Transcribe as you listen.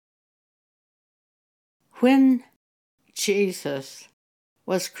When Jesus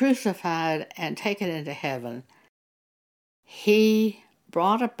was crucified and taken into heaven, he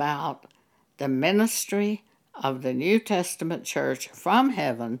brought about the ministry of the New Testament church from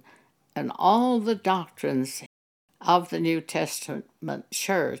heaven, and all the doctrines of the New Testament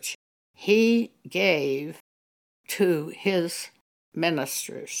church he gave to his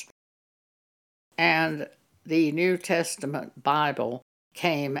ministers. And the New Testament Bible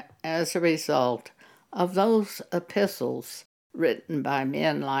came as a result of those epistles written by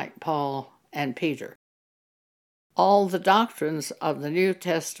men like Paul and Peter. All the doctrines of the New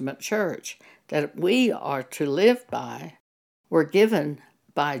Testament church that we are to live by were given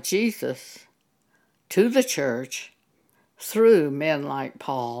by Jesus to the church through men like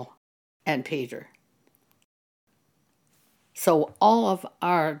Paul and Peter. So all of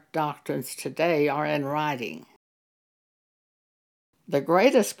our doctrines today are in writing. The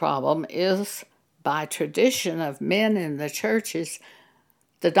greatest problem is, by tradition of men in the churches,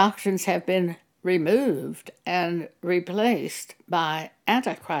 the doctrines have been removed and replaced by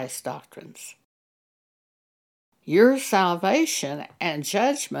Antichrist doctrines. Your salvation and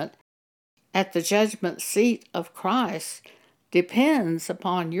judgment at the judgment seat of Christ depends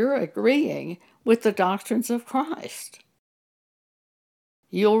upon your agreeing with the doctrines of Christ.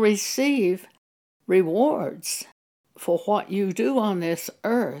 You'll receive rewards for what you do on this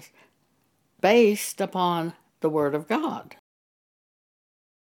earth based upon the Word of God.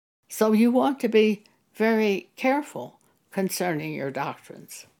 So you want to be very careful concerning your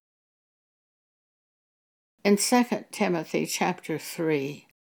doctrines. In 2 Timothy chapter 3,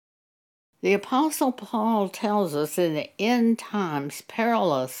 the Apostle Paul tells us in the end times,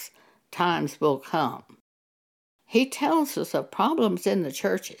 perilous times will come. He tells us of problems in the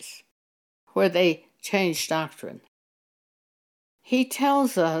churches where they change doctrine. He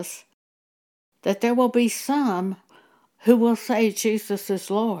tells us that there will be some who will say Jesus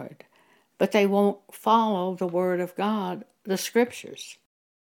is Lord, but they won't follow the Word of God, the Scriptures.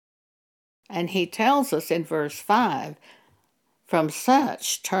 And he tells us in verse 5, from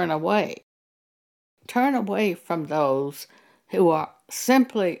such turn away. Turn away from those who are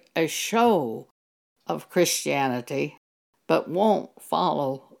simply a show of Christianity, but won't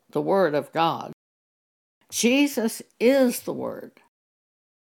follow the Word of God. Jesus is the Word.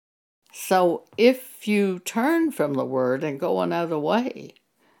 So if you turn from the Word and go another way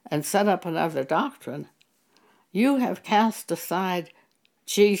and set up another doctrine, you have cast aside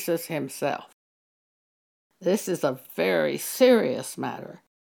Jesus himself. This is a very serious matter.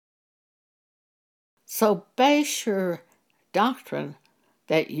 So base your doctrine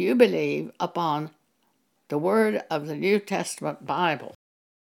that you believe upon the Word of the New Testament Bible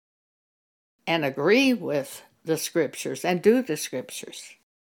and agree with the Scriptures and do the Scriptures.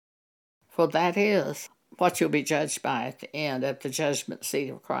 For that is what you'll be judged by at the end, at the judgment seat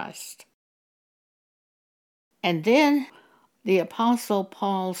of Christ. And then the Apostle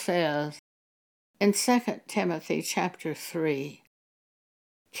Paul says in 2 Timothy chapter 3,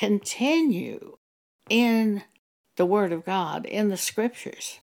 continue in the Word of God, in the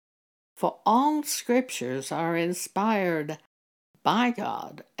Scriptures. For all Scriptures are inspired by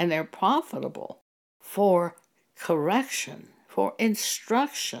God, and they're profitable for correction, for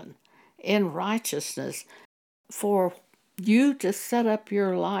instruction in righteousness, for you to set up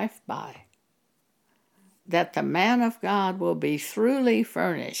your life by, that the man of God will be thoroughly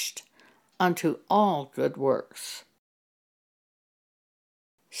furnished unto all good works.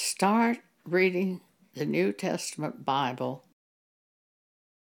 Start reading the New Testament Bible.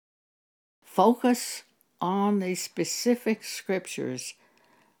 Focus on the specific scriptures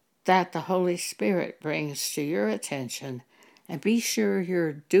that the Holy Spirit brings to your attention, and be sure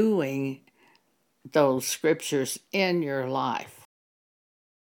you're doing those scriptures in your life.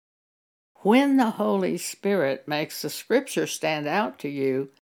 When the Holy Spirit makes the scripture stand out to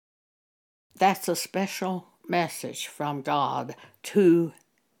you, that's a special message from God to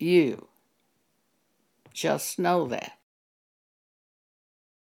you. Just know that.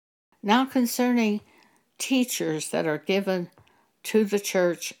 Now concerning teachers that are given to the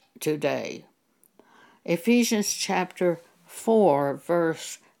church today. Ephesians chapter 4,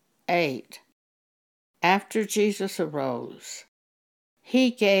 verse 8. After Jesus arose,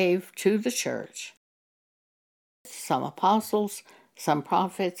 he gave to the church some apostles, some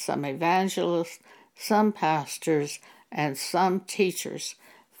prophets, some evangelists, some pastors, and some teachers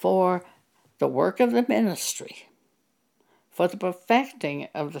for the work of the ministry, for the perfecting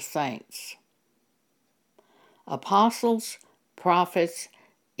of the saints. Apostles, prophets,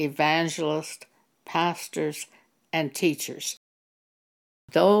 evangelists, pastors, and teachers.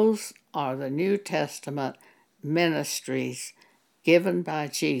 Those are the New Testament ministries given by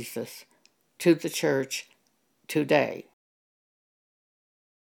Jesus to the church today.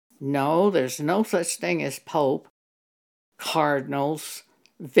 No, there's no such thing as pope, cardinals,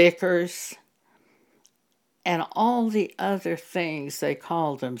 vicars, and all the other things they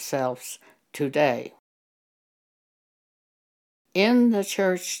call themselves today. In the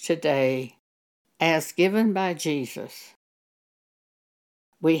church today, as given by Jesus,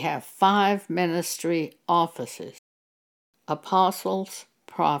 we have 5 ministry offices: apostles,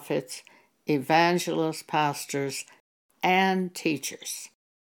 prophets, evangelists, pastors, and teachers.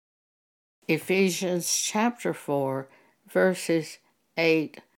 Ephesians chapter 4, verses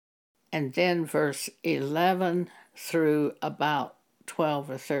 8, and then verse 11 through about 12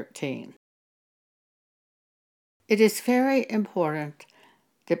 or 13. It is very important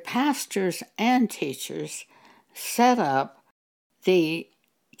that pastors and teachers set up the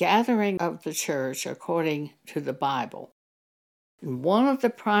gathering of the church according to the Bible. And one of the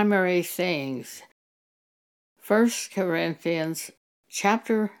primary things, 1 Corinthians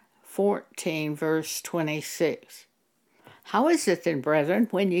chapter 14, verse 26. How is it then, brethren,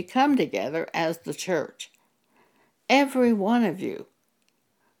 when ye come together as the church? Every one of you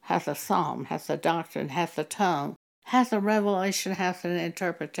hath a psalm, hath a doctrine, hath a tongue, hath a revelation, hath an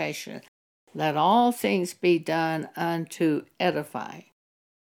interpretation. Let all things be done unto edify.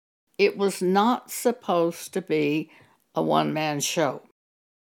 It was not supposed to be a one-man show.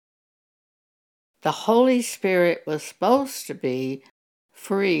 The Holy Spirit was supposed to be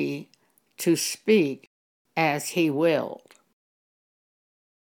free to speak as he willed.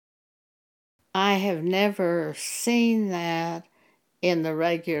 I have never seen that in the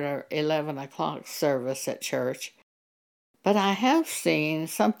regular 11 o'clock service at church, but I have seen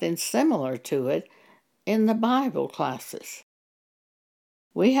something similar to it in the Bible classes.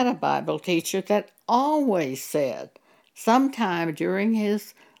 We had a Bible teacher that always said, sometime during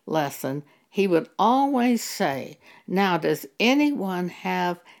his lesson, he would always say, "Now, does anyone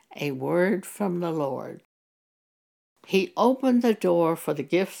have a word from the Lord?" He opened the door for the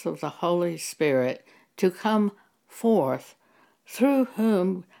gifts of the Holy Spirit to come forth through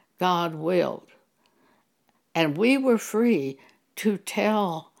whom God willed. And we were free to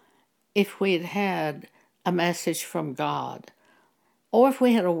tell if we had had a message from God, or if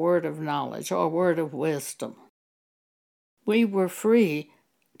we had a word of knowledge or a word of wisdom. We were free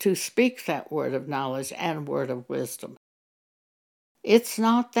to speak that word of knowledge and word of wisdom. It's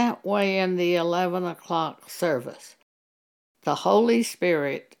not that way in the 11 o'clock service. The Holy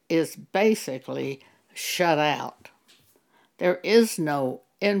Spirit is basically shut out. There is no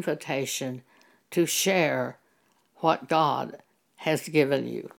invitation to share what God has given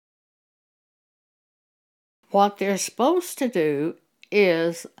you. What they're supposed to do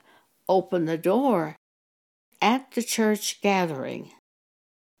is open the door at the church gathering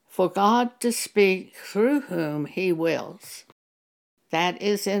for God to speak through whom he wills. That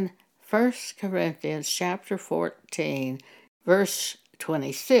is in 1 Corinthians chapter 14, verse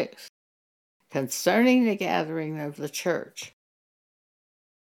 26, concerning the gathering of the church.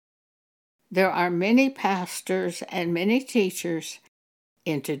 There are many pastors and many teachers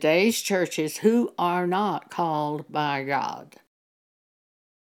in today's churches who are not called by God.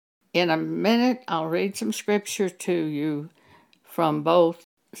 In a minute, I'll read some scripture to you from both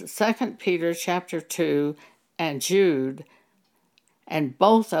 2 Peter chapter 2 and Jude, and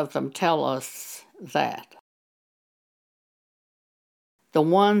both of them tell us that. The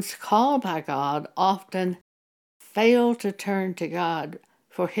ones called by God often fail to turn to God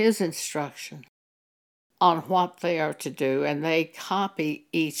for his instruction on what they are to do, and they copy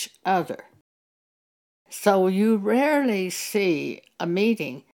each other. So you rarely see a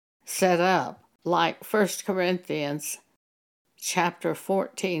meeting set up like 1 Corinthians chapter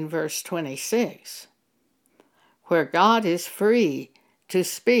 14, verse 26, where God is free to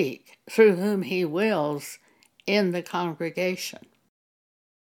speak through whom he wills in the congregation.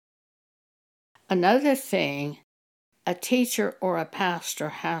 Another thing a teacher or a pastor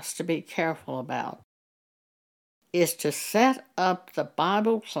has to be careful about is to set up the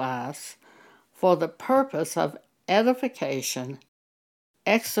Bible class for the purpose of edification,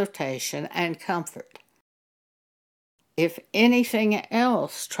 exhortation, and comfort. If anything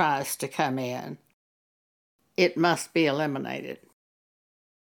else tries to come in, it must be eliminated.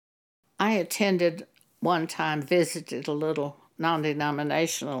 I attended one time, visited a little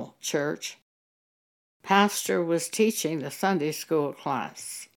non-denominational church. Pastor was teaching the Sunday school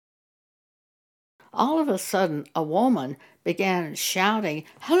class. All of a sudden, a woman began shouting,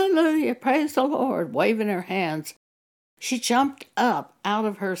 "Hallelujah, praise the Lord," waving her hands. She jumped up out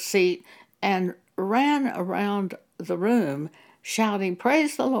of her seat and ran around the room shouting,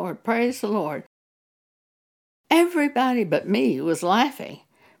 "Praise the Lord, praise the Lord." Everybody but me was laughing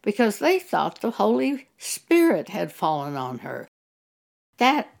because they thought the Holy Spirit had fallen on her.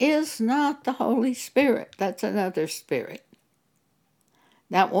 That is not the Holy Spirit. That's another spirit.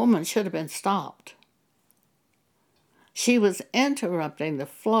 That woman should have been stopped. She was interrupting the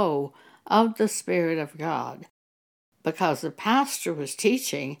flow of the Spirit of God because the pastor was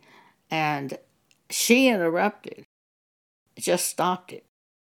teaching and she interrupted, just stopped it.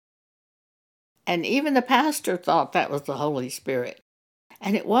 And even the pastor thought that was the Holy Spirit.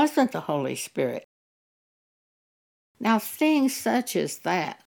 And it wasn't the Holy Spirit. Now, things such as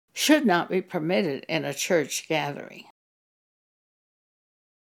that should not be permitted in a church gathering.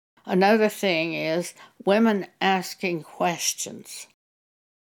 Another thing is women asking questions.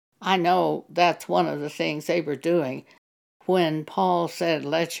 I know that's one of the things they were doing when Paul said,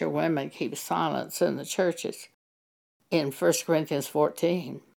 "Let your women keep silence in the churches" in 1 Corinthians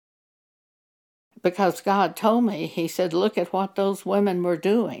 14. Because God told me, he said, look at what those women were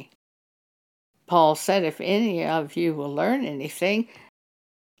doing. Paul said, if any of you will learn anything,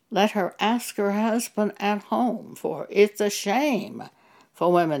 let her ask her husband at home, for it's a shame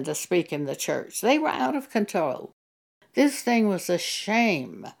for women to speak in the church. They were out of control. This thing was a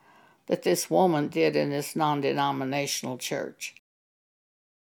shame that this woman did in this non-denominational church.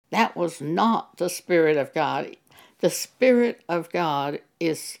 That was not the Spirit of God. The Spirit of God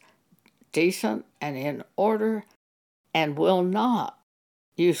is decent and in order and will not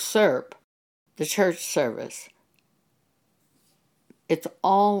usurp the church service. It's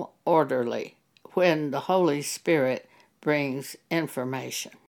all orderly when the Holy Spirit brings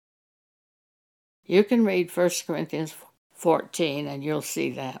information. You can read 1 Corinthians 14 and you'll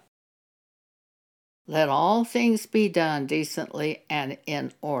see that. Let all things be done decently and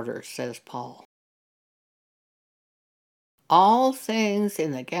in order, says Paul. All things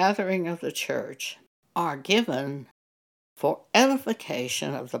in the gathering of the church are given for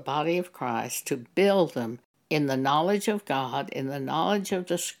edification of the body of Christ, to build them in the knowledge of God, in the knowledge of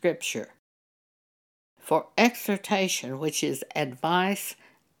the Scripture, for exhortation, which is advice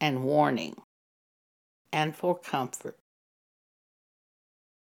and warning, and for comfort.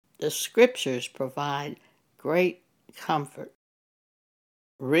 The Scriptures provide great comfort,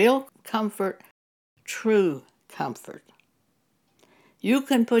 real comfort, true comfort. You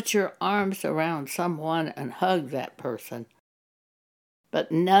can put your arms around someone and hug that person,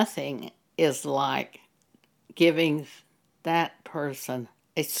 but nothing is like giving that person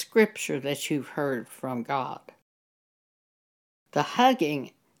a scripture that you've heard from God. The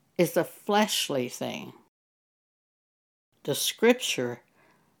hugging is a fleshly thing. The scripture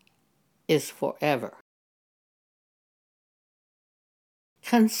is forever.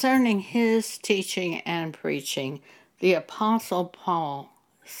 Concerning his teaching and preaching, the Apostle Paul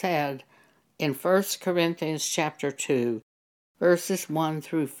said in 1 Corinthians chapter 2, verses 1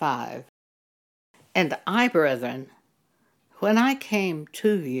 through 5, "And I, brethren, when I came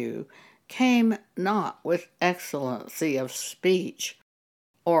to you, came not with excellency of speech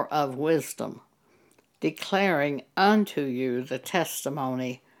or of wisdom, declaring unto you the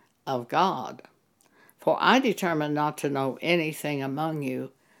testimony of God. For I determined not to know anything among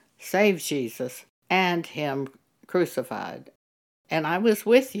you save Jesus and him crucified. And I was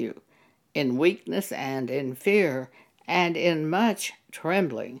with you in weakness and in fear and in much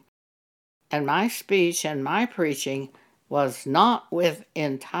trembling. And my speech and my preaching was not with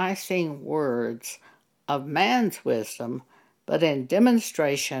enticing words of man's wisdom, but in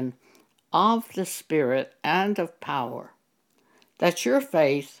demonstration of the Spirit and of power, that your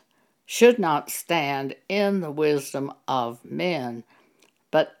faith should not stand in the wisdom of men,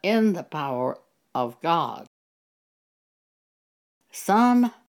 but in the power of God."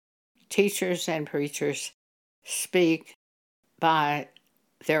 Some teachers and preachers speak by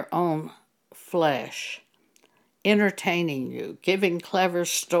their own flesh, entertaining you, giving clever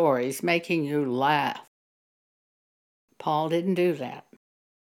stories, making you laugh. Paul didn't do that.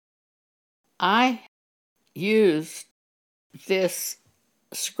 I used this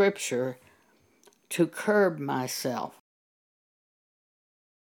scripture to curb myself.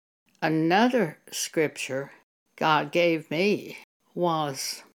 Another scripture God gave me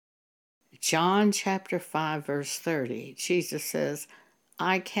was John chapter 5, verse 30. Jesus says,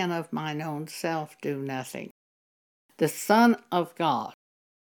 "I can of mine own self do nothing." The Son of God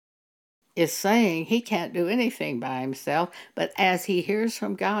is saying he can't do anything by himself, but as he hears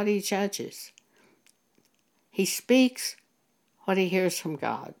from God, he judges. He speaks what he hears from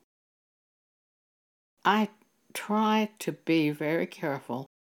God. I try to be very careful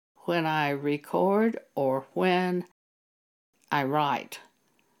when I record or when I write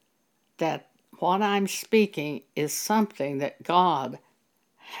that what I'm speaking is something that God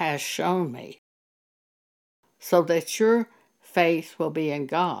has shown me, so that your faith will be in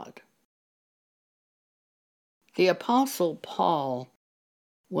God. The Apostle Paul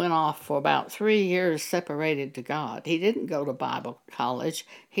went off for about 3 years separated to God. He didn't go to Bible college.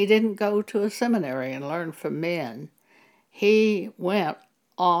 He didn't go to a seminary and learn from men. He went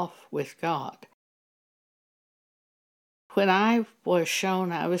off with God. When I was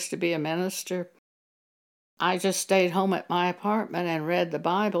shown I was to be a minister, I just stayed home at my apartment and read the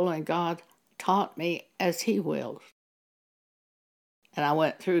Bible, and God taught me as He willed. And I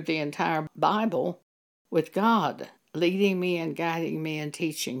went through the entire Bible with God leading me and guiding me and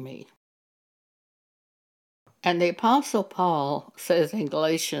teaching me. And the Apostle Paul says in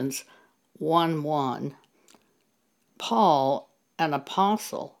Galatians 1:1, Paul, an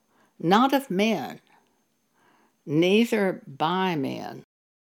apostle, not of men, neither by men,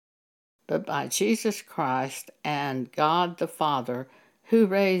 but by Jesus Christ and God the Father, who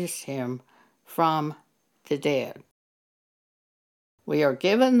raised him from the dead. We are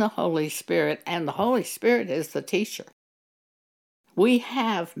given the Holy Spirit, and the Holy Spirit is the teacher. We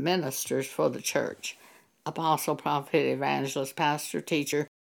have ministers for the church, apostle, prophet, evangelist, pastor, teacher,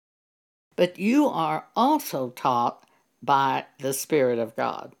 but you are also taught by the Spirit of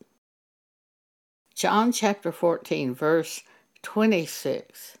God. John chapter 14, verse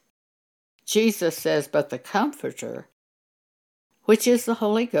 26, Jesus says, "But the Comforter, which is the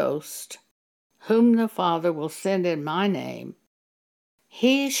Holy Ghost, whom the Father will send in my name,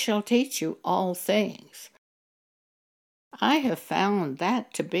 He shall teach you all things." I have found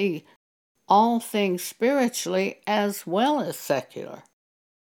that to be all things spiritually as well as secular.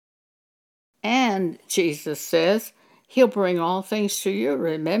 And Jesus says, He'll bring all things to your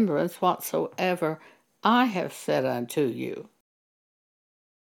remembrance whatsoever I have said unto you.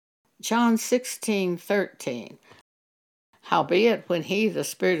 John 16:13, "Howbeit, when He, the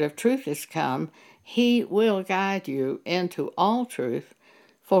Spirit of truth, is come, He will guide you into all truth,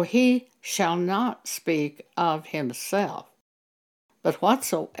 for He shall not speak of Himself, but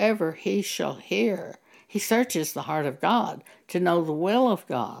whatsoever He shall hear." He searches the heart of God to know the will of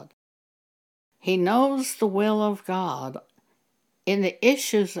God. He knows the will of God in the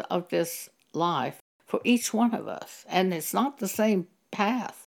issues of this life for each one of us, and it's not the same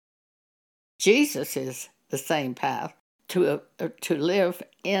path. Jesus is the same path to live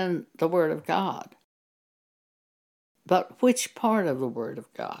in the Word of God. But which part of the Word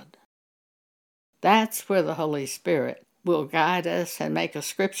of God? That's where the Holy Spirit will guide us and make a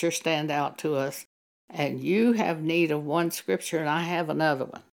scripture stand out to us, and you have need of one scripture and I have another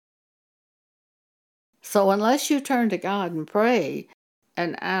one. So unless you turn to God and pray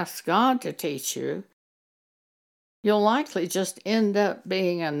and ask God to teach you, you'll likely just end up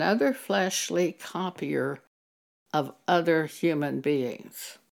being another fleshly copier of other human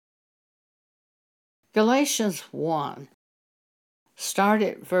beings. Galatians 1, start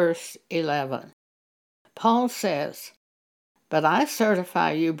at verse 11. Paul says, "But I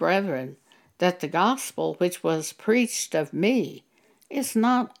certify you, brethren, that the gospel which was preached of me is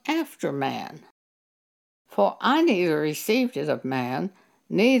not after man. For I neither received it of man,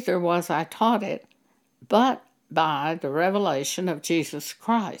 neither was I taught it, but by the revelation of Jesus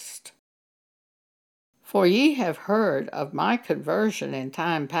Christ. For ye have heard of my conversion in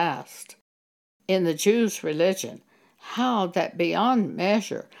time past, in the Jews' religion, how that beyond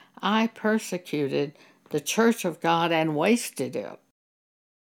measure I persecuted the church of God and wasted it,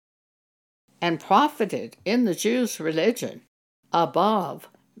 and profited in the Jews' religion above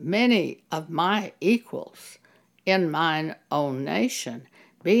many of my equals in mine own nation,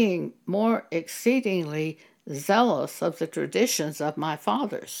 being more exceedingly zealous of the traditions of my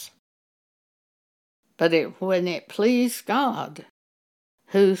fathers. But when it pleased God,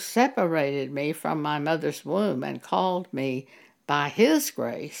 who separated me from my mother's womb and called me by His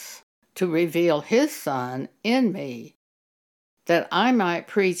grace to reveal His Son in me, that I might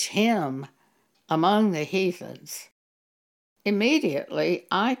preach Him among the heathens, immediately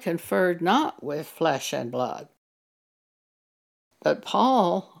I conferred not with flesh and blood." But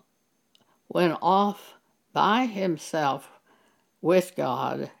Paul went off by himself with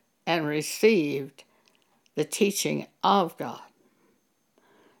God and received the teaching of God.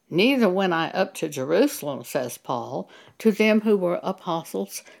 "Neither went I up to Jerusalem," says Paul, "to them who were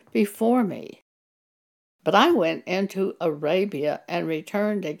apostles before me, but I went into Arabia and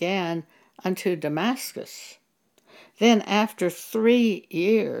returned again unto Damascus. Then after 3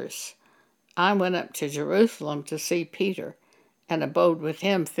 years I went up to Jerusalem to see Peter, and abode with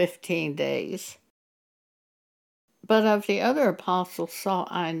him 15 days. But of the other apostles saw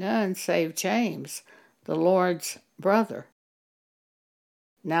I none save James, the Lord's brother.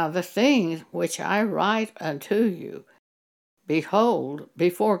 Now the things which I write unto you, behold,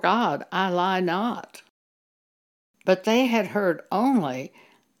 before God I lie not. But they had heard only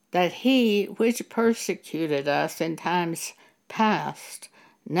that he which persecuted us in times past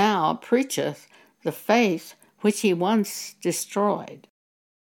now preacheth the faith which he once destroyed,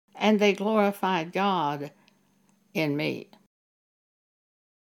 and they glorified God in me.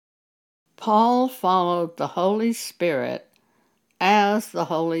 Paul followed the Holy Spirit as the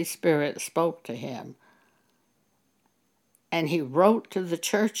Holy Spirit spoke to him, and he wrote to the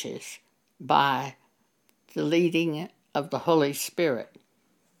churches by the leading of the Holy Spirit.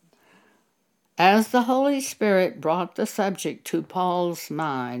 As the Holy Spirit brought the subject to Paul's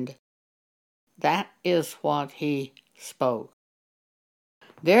mind, that is what he spoke.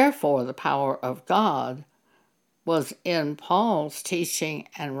 Therefore, the power of God was in Paul's teaching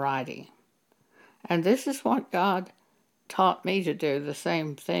and writing. And this is what God taught me to do, the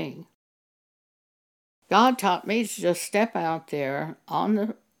same thing. God taught me to just step out there on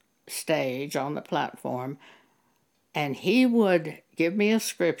the stage, on the platform, and he would give me a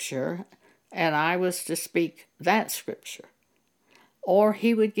scripture, and I was to speak that scripture. Or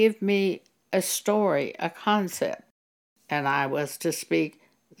he would give me a story, a concept, and I was to speak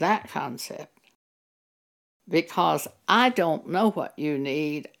that concept. Because I don't know what you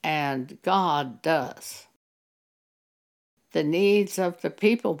need, and God does. The needs of the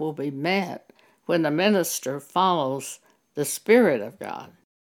people will be met when the minister follows the Spirit of God.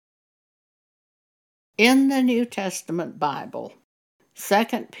 In the New Testament Bible,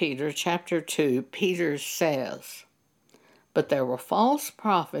 2 Peter chapter 2, Peter says, "But there were false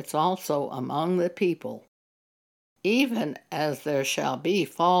prophets also among the people, even as there shall be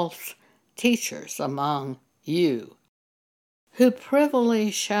false teachers among you, who privily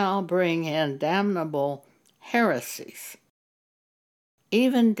shall bring in damnable heresies,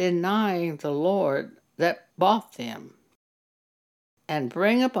 even denying the Lord that bought them, and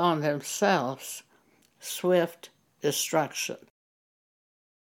bring upon themselves swift destruction."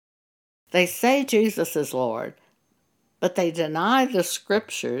 They say Jesus is Lord, but they deny the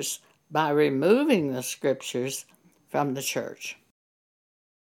Scriptures by removing the Scriptures from the church.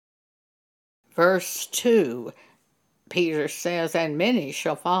 Verse 2, Peter says, "And many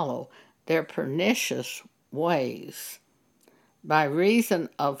shall follow their pernicious ways, by reason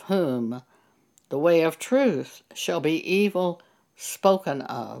of whom the way of truth shall be evil spoken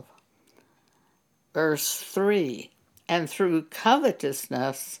of." Verse 3, "And through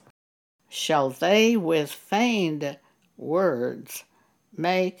covetousness shall they with feigned words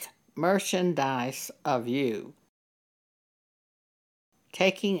make merchandise of you,"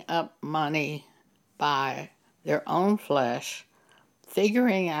 taking up money by their own flesh,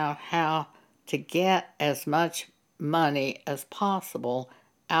 figuring out how to get as much money as possible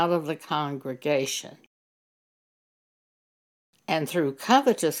out of the congregation. "And through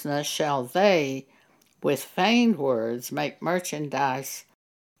covetousness shall they, with feigned words, make merchandise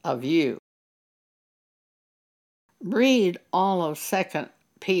of you." Read all of 2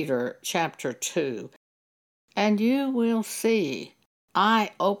 Peter chapter 2, and you will see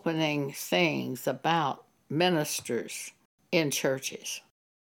eye-opening things about ministers in churches.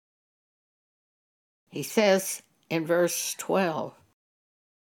 He says in verse 12,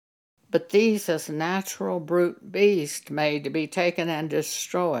 "But these as natural brute beasts made to be taken and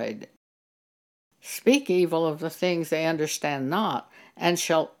destroyed, speak evil of the things they understand not, and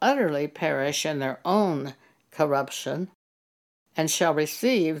shall utterly perish in their own corruption, and shall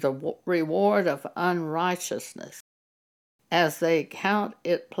receive the reward of unrighteousness, as they count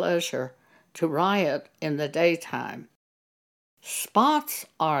it pleasure to riot in the daytime. Spots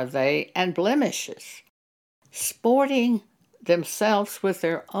are they and blemishes, sporting themselves with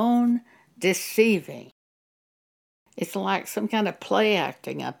their own deceiving." It's like some kind of play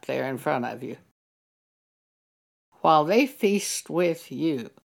acting up there in front of you, while they feast with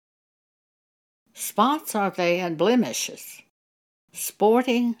you. Spots are they and blemishes,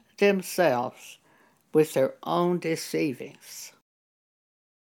 sporting themselves with their own deceivings.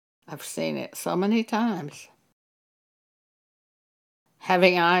 I've seen it so many times.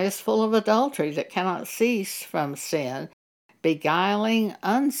 Having eyes full of adultery that cannot cease from sin, beguiling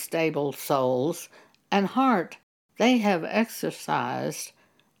unstable souls, and heart they have exercised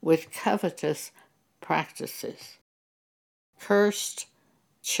with covetous practices. Cursed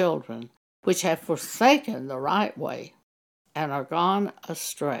children, which have forsaken the right way and are gone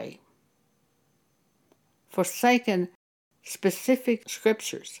astray. forsaken specific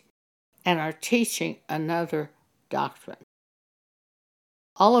scriptures and are teaching another doctrine.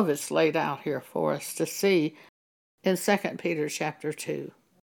 All of it's laid out here for us to see in 2 Peter chapter 2.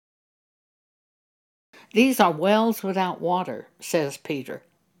 These are wells without water, says Peter.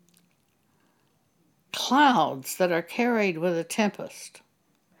 Clouds that are carried with a tempest.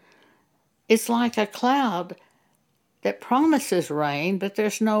 It's like a cloud that promises rain, but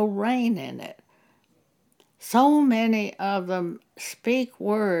there's no rain in it. So many of them speak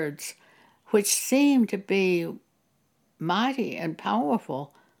words which seem to be mighty and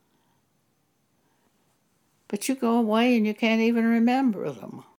powerful, but you go away and you can't even remember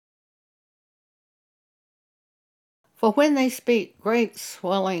them. For when they speak great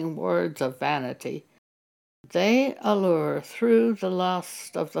swelling words of vanity, they allure through the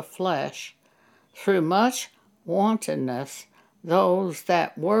lust of the flesh, through much wantonness, those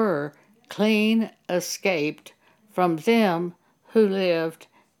that were clean escaped from them who lived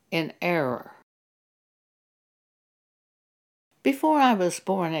in error. Before I was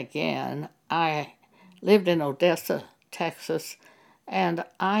born again, I lived in Odessa, Texas, and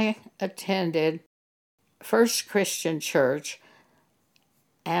I attended First Christian Church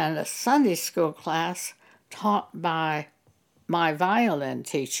and a Sunday school class taught by my violin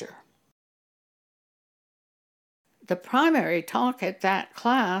teacher. The primary talk at that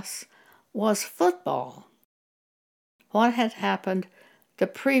class was football. What had happened the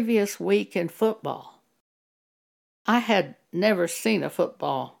previous week in football? I had never seen a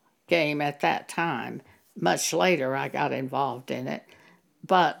football game at that time. Much later I got involved in it,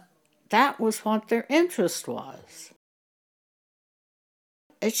 but that was what their interest was.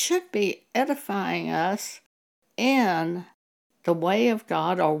 It should be edifying us in the way of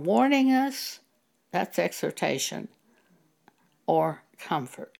God, or warning us, that's exhortation, or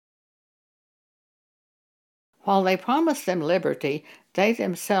comfort. While they promise them liberty, they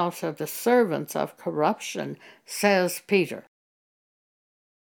themselves are the servants of corruption, says Peter.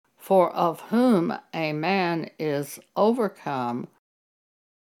 For of whom a man is overcome,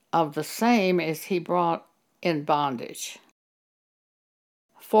 of the same is he brought in bondage.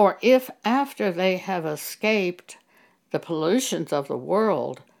 For if after they have escaped the pollutions of the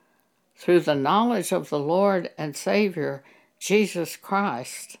world, through the knowledge of the Lord and Savior, Jesus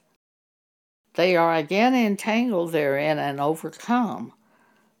Christ, they are again entangled therein and overcome,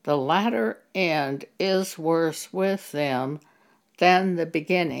 the latter end is worse with them than the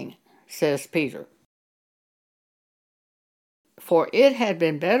beginning, says Peter. For it had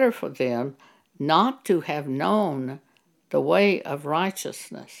been better for them not to have known the way of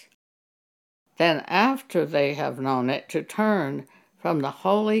righteousness, than after they have known it to turn from the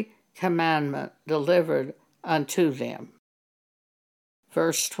holy commandment delivered unto them.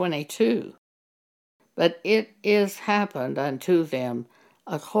 Verse 22. But it is happened unto them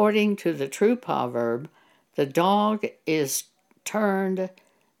according to the true proverb, the dog is turned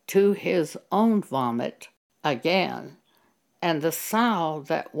to his own vomit again, and the sow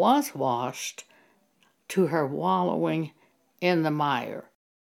that was washed to her wallowing in the mire.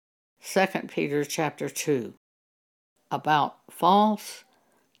 2 Peter chapter 2, about false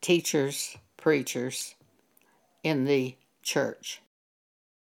teachers, preachers in the church.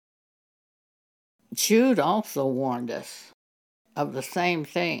 Jude also warned us of the same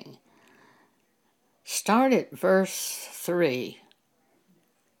thing. Start at verse 3.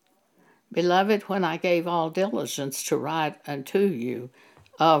 Beloved, when I gave all diligence to write unto you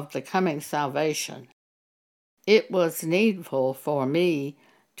of the coming salvation, it was needful for me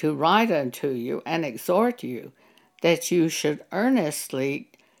to write unto you and exhort you that you should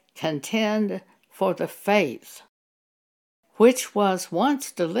earnestly contend for the faith which was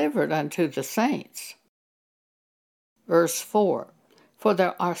once delivered unto the saints. Verse 4. For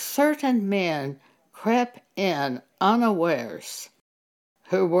there are certain men crept in unawares,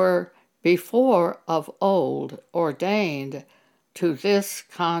 who were before of old ordained to this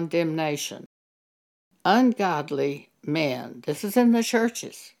condemnation. Ungodly men, this is in the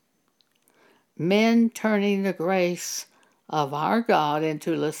churches, men turning the grace of our God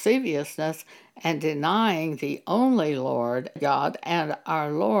into lasciviousness and denying the only Lord God and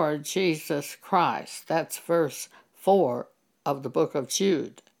our Lord Jesus Christ. That's verse 4 of the book of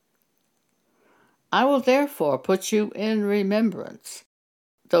Jude. I will therefore put you in remembrance,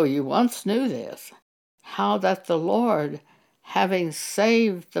 though you once knew this, how that the Lord, having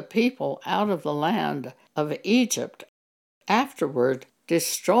saved the people out of the land of Egypt, afterward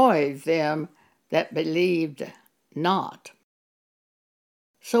destroyed them that believed not.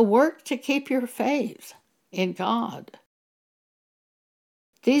 So work to keep your faith in God.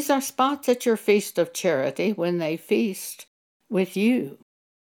 These are spots at your feast of charity when they feast with you,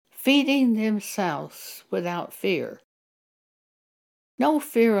 feeding themselves without fear. No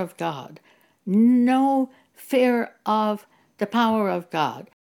fear of God, no fear of the power of God.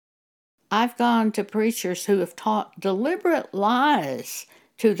 I've gone to preachers who have taught deliberate lies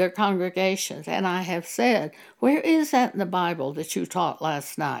to their congregations, and I have said, where is that in the Bible that you taught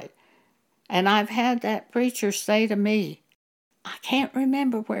last night? And I've had that preacher say to me, I can't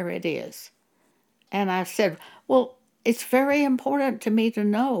remember where it is. And I've said, well, it's very important to me to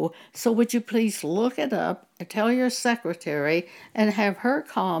know, so would you please look it up and tell your secretary and have her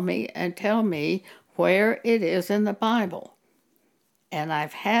call me and tell me where it is in the Bible? And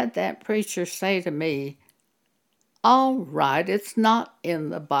I've had that preacher say to me, all right, it's not in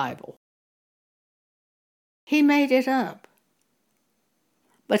the Bible. He made it up.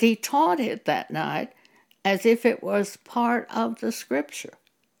 But he taught it that night as if it was part of the Scripture.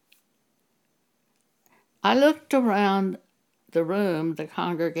 I looked around the room, the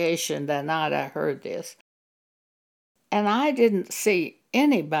congregation, that night I heard this, and I didn't see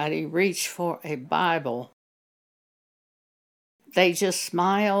anybody reach for a Bible. They just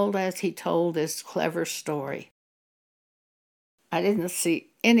smiled as he told this clever story. I didn't see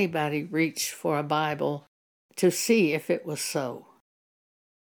anybody reach for a Bible to see if it was so.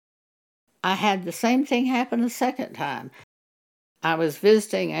 I had the same thing happen a second time. I was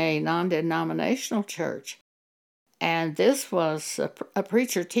visiting a non-denominational church, and this was a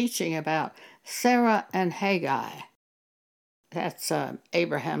preacher teaching about Sarah and Hagar. That's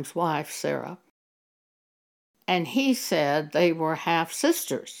Abraham's wife, Sarah. And he said they were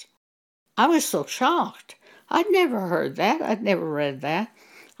half-sisters. I was so shocked. I'd never heard that. I'd never read that.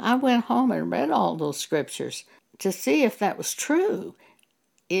 I went home and read all those scriptures to see if that was true.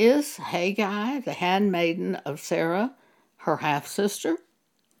 Is Hagar, the handmaiden of Sarah, her half-sister?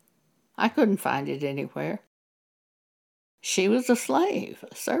 I couldn't find it anywhere. She was a slave,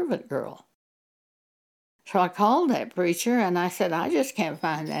 a servant girl. So I called that preacher and I said, I just can't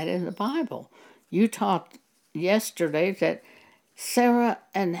find that in the Bible. You taught yesterday that Sarah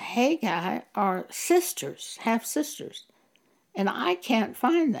and Hagar are sisters, half-sisters, and I can't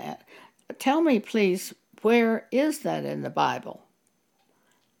find that. Tell me, please, where is that in the Bible?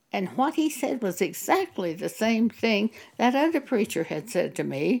 And what he said was exactly the same thing that other preacher had said to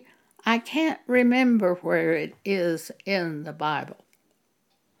me. I can't remember where it is in the Bible.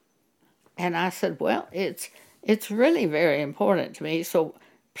 And I said, well, it's really very important to me, so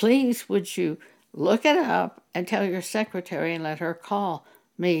please would you look it up and tell your secretary and let her call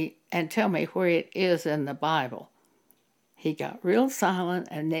me and tell me where it is in the Bible. He got real silent,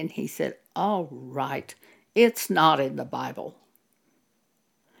 and then he said, all right, it's not in the Bible.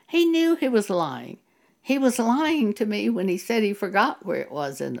 He knew he was lying. He was lying to me when he said he forgot where it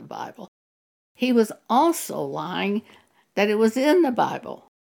was in the Bible. He was also lying that it was in the Bible.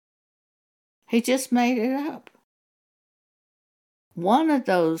 He just made it up. One of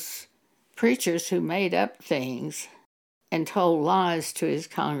those preachers who made up things and told lies to his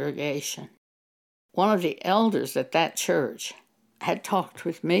congregation, one of the elders at that church had talked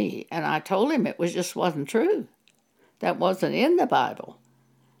with me, and I told him it just wasn't true. That wasn't in the Bible.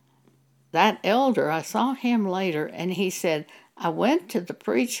 That elder, I saw him later, and he said, I went to the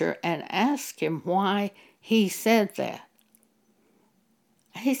preacher and asked him why he said that.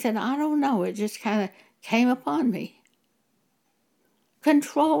 He said, I don't know, it just kind of came upon me.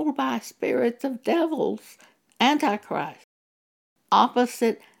 Controlled by spirits of devils, Antichrist,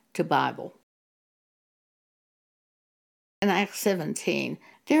 opposite to Bible. In Acts 17,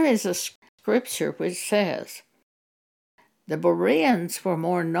 there is a scripture which says, the Bereans were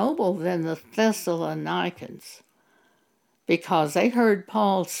more noble than the Thessalonians, because they heard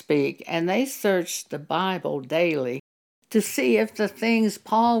Paul speak, and they searched the Bible daily to see if the things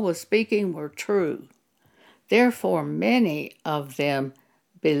Paul was speaking were true. Therefore, many of them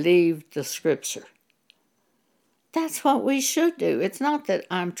believed the Scripture. That's what we should do. It's not that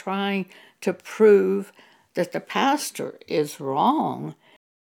I'm trying to prove that the pastor is wrong.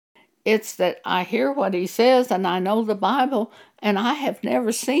 It's that I hear what he says and I know the Bible, and I have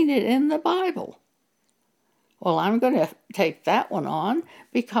never seen it in the Bible. Well, I'm going to take that one on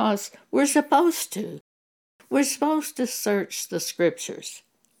because we're supposed to. We're supposed to search the Scriptures.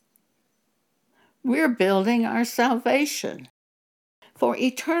 We're building our salvation. For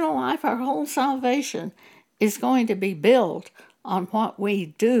eternal life, our whole salvation is going to be built on what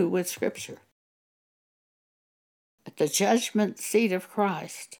we do with Scripture. At the judgment seat of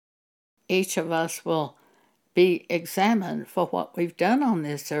Christ, each of us will be examined for what we've done on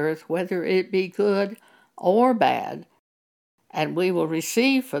this earth, whether it be good or bad. and we will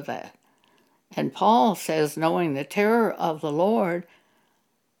receive for that. And Paul says, knowing the terror of the Lord,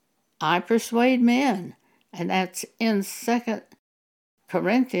 I persuade men. And that's in 2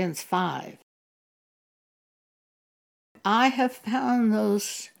 Corinthians 5. I have found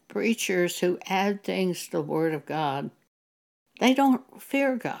those preachers who add things to the Word of God, they don't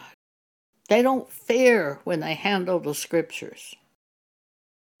fear God. They don't fear when they handle the Scriptures.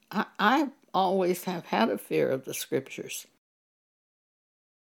 I always have had a fear of the Scriptures.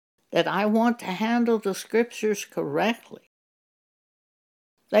 That I want to handle the Scriptures correctly.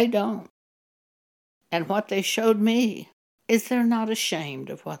 They don't. And what they showed me is they're not ashamed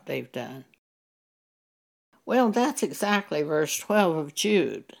of what they've done. Well, that's exactly verse 12 of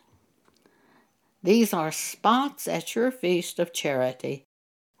Jude. These are spots at your feast of charity,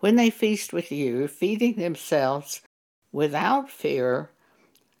 when they feast with you, feeding themselves without fear.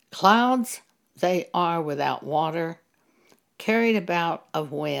 Clouds they are without water, carried about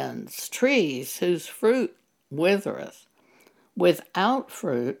of winds, trees whose fruit withereth, without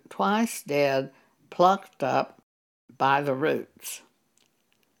fruit, twice dead, plucked up by the roots.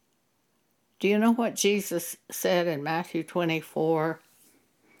 Do you know what Jesus said in Matthew 24?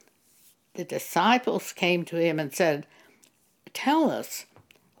 The disciples came to him and said, tell us,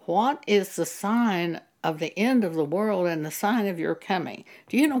 what is the sign of the end of the world and the sign of your coming?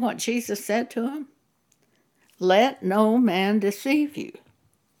 Do you know what Jesus said to them? Let no man deceive you.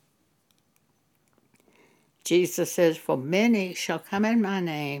 Jesus says, for many shall come in my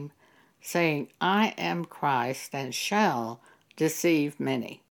name, saying, I am Christ, and shall deceive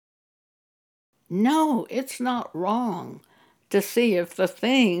many. No, it's not wrong to see if the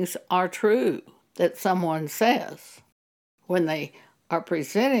things are true that someone says when they are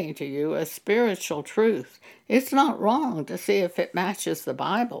presenting to you a spiritual truth. It's not wrong to see if it matches the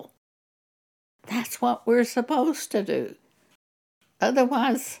Bible. That's what we're supposed to do.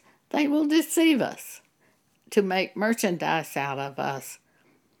 Otherwise, they will deceive us to make merchandise out of us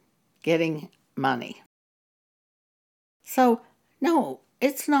getting money. So, no,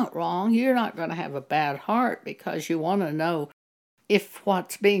 it's not wrong. You're not going to have a bad heart because you want to know if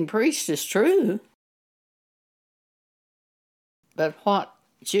what's being preached is true. But what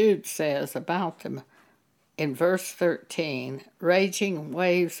Jude says about them in verse 13, raging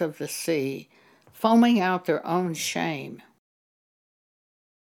waves of the sea, foaming out their own shame,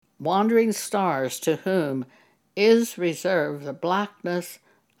 wandering stars to whom is reserved the blackness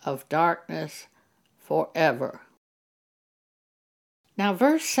of darkness forever. Now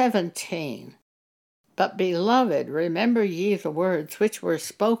verse 17, but beloved, remember ye the words which were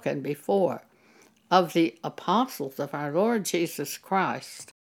spoken before of the apostles of our Lord Jesus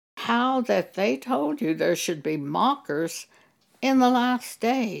Christ, how that they told you there should be mockers in the last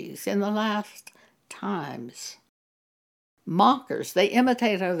days, in the last times. Mockers, they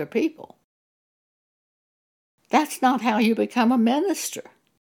imitate other people. That's not how you become a minister.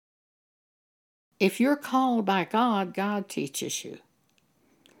 If you're called by God, God teaches you.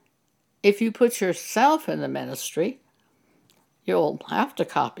 If you put yourself in the ministry, you'll have to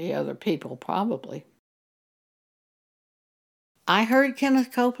copy other people, probably. I heard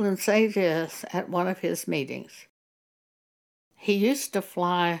Kenneth Copeland say this at one of his meetings. He used to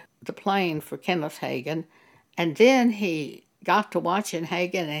fly the plane for Kenneth Hagin, and then he got to watching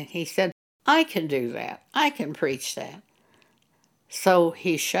Hagin, and he said, I can do that. I can preach that. So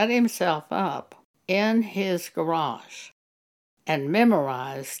he shut himself up in his garage and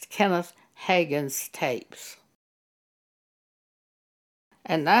memorized Kenneth Hagin's tapes.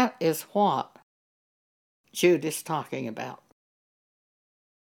 And that is what Jude is talking about.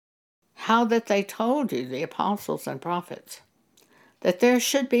 How that they told you, the apostles and prophets, that there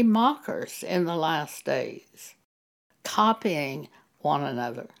should be mockers in the last days, copying one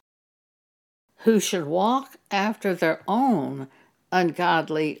another, who should walk after their own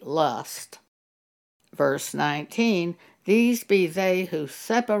ungodly lust. Verse 19, these be they who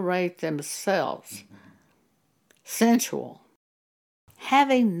separate themselves, sensual,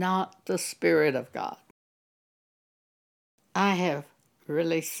 having not the Spirit of God. I have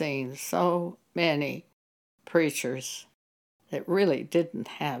really seen so many preachers that really didn't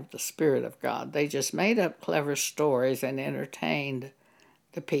have the Spirit of God. They just made up clever stories and entertained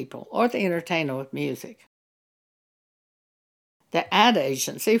the people, or they entertained them with music. The ad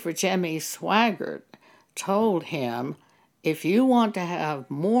agency for Jimmy Swaggart told him, if you want to have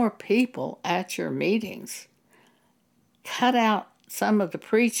more people at your meetings, cut out some of the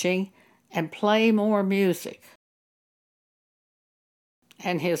preaching and play more music.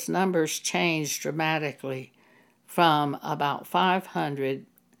 And his numbers changed dramatically from about 500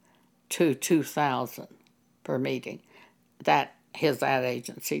 to 2,000 per meeting. that his ad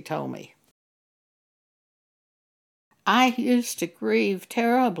agency told me. I used to grieve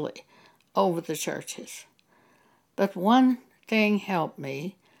terribly over the churches. But one thing helped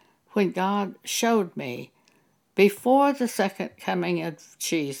me when God showed me before the second coming of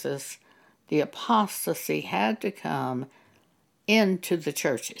Jesus, the apostasy had to come into the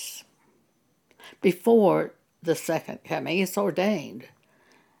churches. Before the second coming, it's ordained.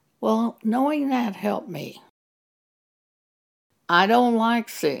 Well, knowing that helped me. I don't like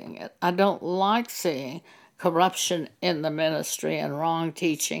seeing it. I don't like seeing corruption in the ministry and wrong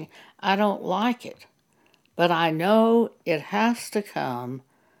teaching. I don't like it. But I know it has to come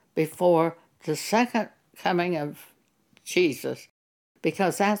before the second coming of Jesus,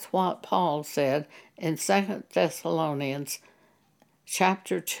 because that's what Paul said in 2 Thessalonians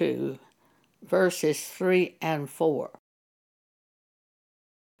chapter 2, verses 3 and 4.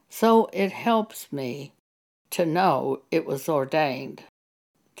 So it helps me to know it was ordained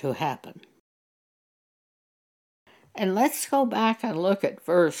to happen. And let's go back and look at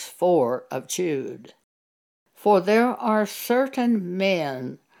verse 4 of Jude. For there are certain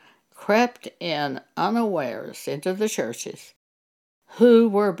men crept in unawares into the churches, who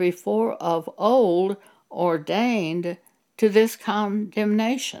were before of old ordained to this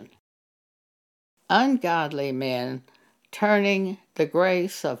condemnation. Ungodly men turning the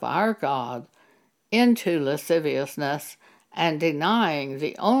grace of our God into lasciviousness and denying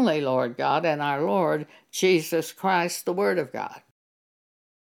the only Lord God and our Lord Jesus Christ, the Word of God.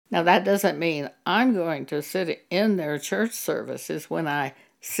 Now, that doesn't mean I'm going to sit in their church services when I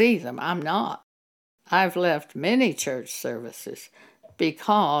see them. I'm not. I've left many church services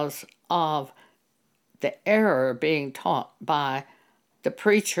because of the error being taught by the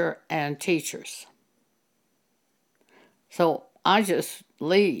preacher and teachers. So I just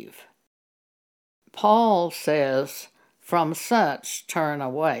leave. Paul says, from such turn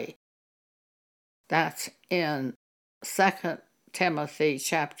away. That's in 2 Timothy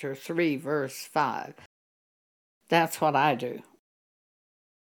chapter 3, verse 5. That's what I do.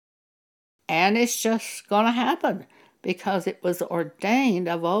 And it's just going to happen because it was ordained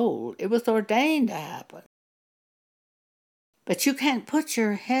of old. It was ordained to happen. But you can't put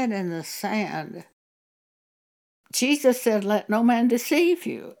your head in the sand. Jesus said, let no man deceive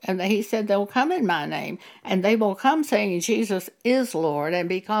you. And he said, they'll come in my name, and they will come saying Jesus is Lord. And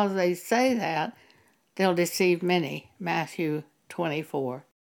because they say that, they'll deceive many. Matthew 24.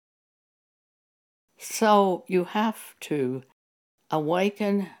 So you have to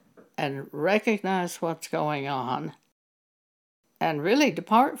awaken and recognize what's going on and really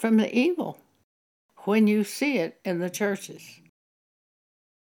depart from the evil when you see it in the churches.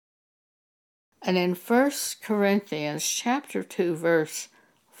 And in 1 Corinthians chapter 2, verse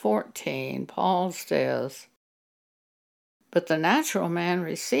 14, Paul says, but the natural man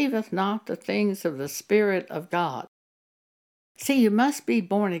receiveth not the things of the Spirit of God. See, you must be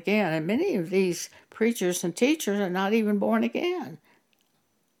born again, and many of these preachers and teachers are not even born again.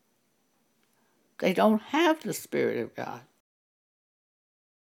 They don't have the Spirit of God.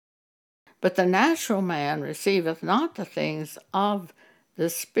 But the natural man receiveth not the things of the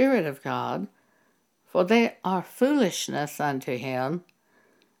Spirit of God, for they are foolishness unto him,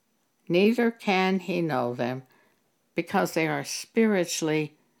 neither can he know them, because they are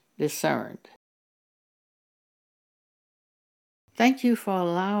spiritually discerned. Thank you for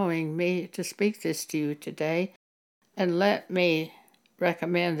allowing me to speak this to you today, and let me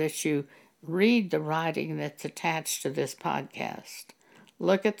recommend that you read the writing that's attached to this podcast.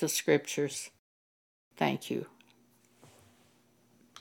 Look at the scriptures. Thank you.